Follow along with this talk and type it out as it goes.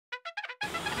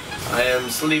I am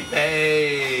sleepy.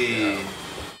 Yeah.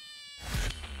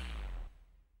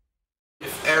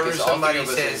 If ever somebody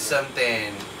says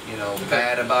something, you know,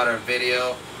 bad about our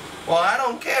video, well, I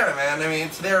don't care, man. I mean,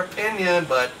 it's their opinion,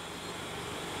 but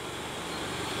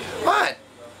what?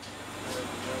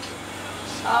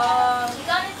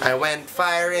 I went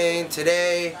firing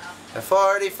today. A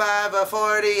 45, a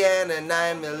 40, and a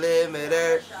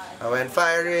 9mm. I went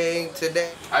firing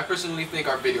today. I personally think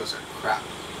our videos are crap.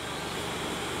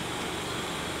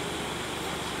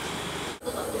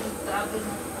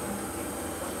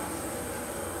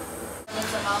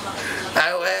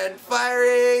 I went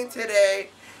firing today.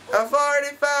 A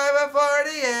 45, a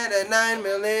 40, and a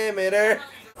 9mm.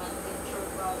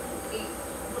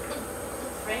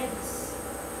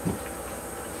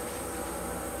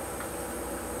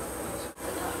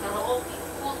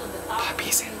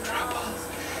 Bobby's in trouble.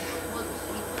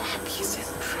 Bobby's in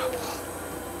trouble.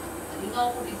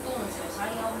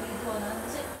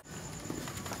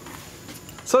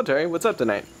 So Terry, what's up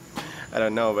tonight? I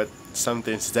don't know, but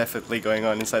something's definitely going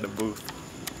on inside the booth.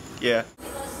 Yeah.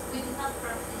 Because we did not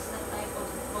practice that type of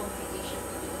communication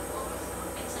between the boys.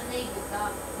 It's a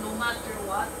negative, no matter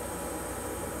what.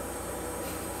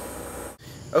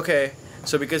 Okay,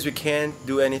 so because we can't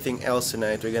do anything else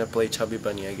tonight, we're gonna play Chubby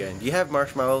Bunny again. Do you have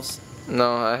marshmallows?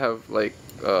 No, I have like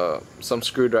some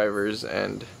screwdrivers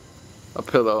and a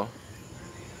pillow.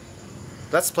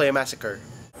 Let's play a massacre.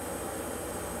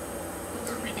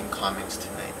 We're reading comments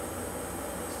tonight.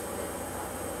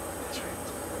 That's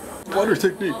right. Water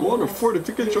technique, water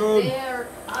fortification. Their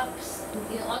ups, And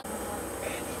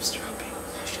eavesdropping.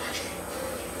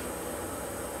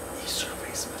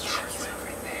 Eavesdropping is much fun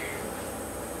right there.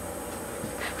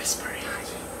 And whispering.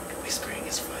 Whispering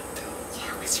is fun too.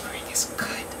 Yeah, whispering is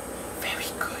good. Very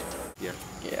good. Yeah.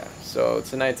 Yeah, so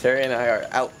tonight Terry and I are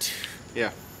out.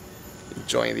 Yeah.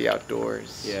 Enjoying the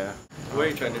outdoors. Yeah. What are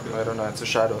you trying to do? I don't know, it's a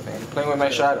shadow thing. I'm playing with my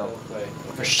shadow.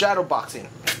 For shadow boxing.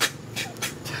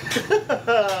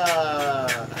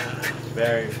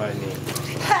 Very funny.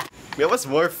 It was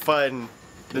more fun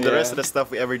than the rest of the stuff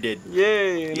we ever did.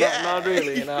 Yay! Yeah. Not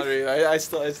really, not really. I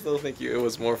still think it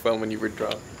was more fun when you were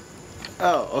drunk.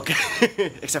 Oh, okay.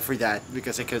 Except for that,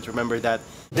 because I could remember that.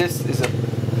 This is a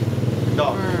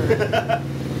dog.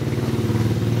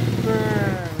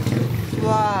 bird.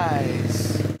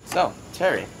 Flies. So,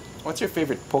 Terry, what's your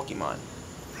favorite Pokemon?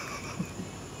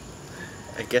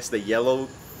 I guess the yellow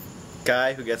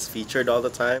guy who gets featured all the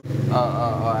time.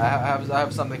 I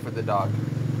have something for the dog.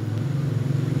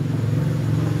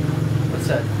 What's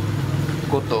that?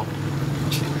 Koto.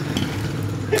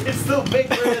 It's still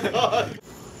big for a dog.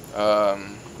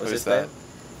 What is that?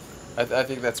 I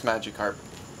think that's Magikarp.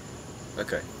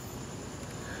 Okay.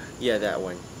 Yeah, that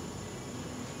one.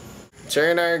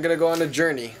 Terry and I are gonna go on a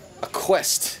journey, a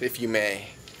quest, if you may,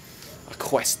 a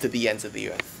quest to the ends of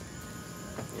the earth,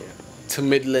 to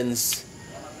Midlands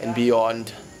and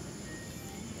beyond.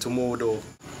 Tomorrow.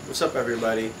 What's up,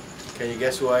 everybody? Can you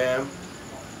guess who I am?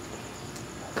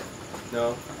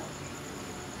 No?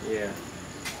 Yeah.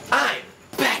 I'm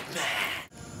Batman!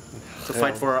 To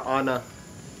fight for our honor,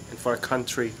 and for our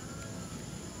country,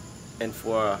 and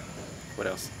for what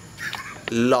else?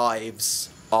 Lives,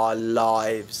 our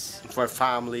lives. And for our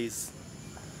families.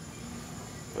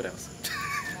 What else?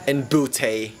 And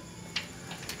booty.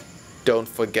 Don't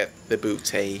forget the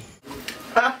booty.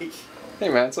 Hi! Hey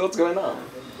man, so what's going on?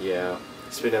 Yeah,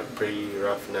 it's been a pretty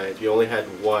rough night. We only had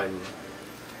one.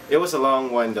 It was a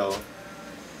long one though.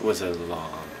 It was a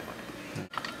long one.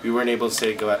 We weren't able to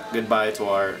say goodbye to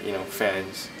our,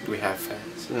 fans. Do we have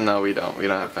fans? No, we don't. We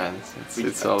don't have fans.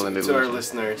 It's all an illusion. To our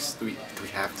listeners, do we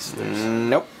have listeners?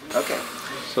 Nope. Okay.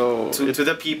 So to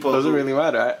the people. Doesn't really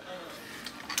matter.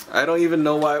 I don't even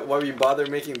know why we bother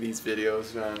making these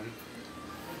videos, man.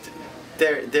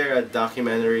 They're a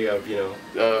documentary of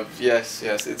yes.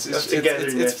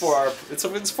 It's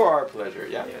for our pleasure.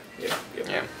 Yeah.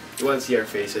 Yeah. You want to see our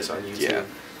faces on YouTube. Yeah.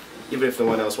 Even if no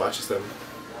one else watches them.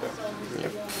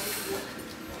 Yep.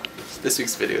 This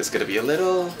week's video is gonna be a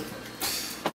little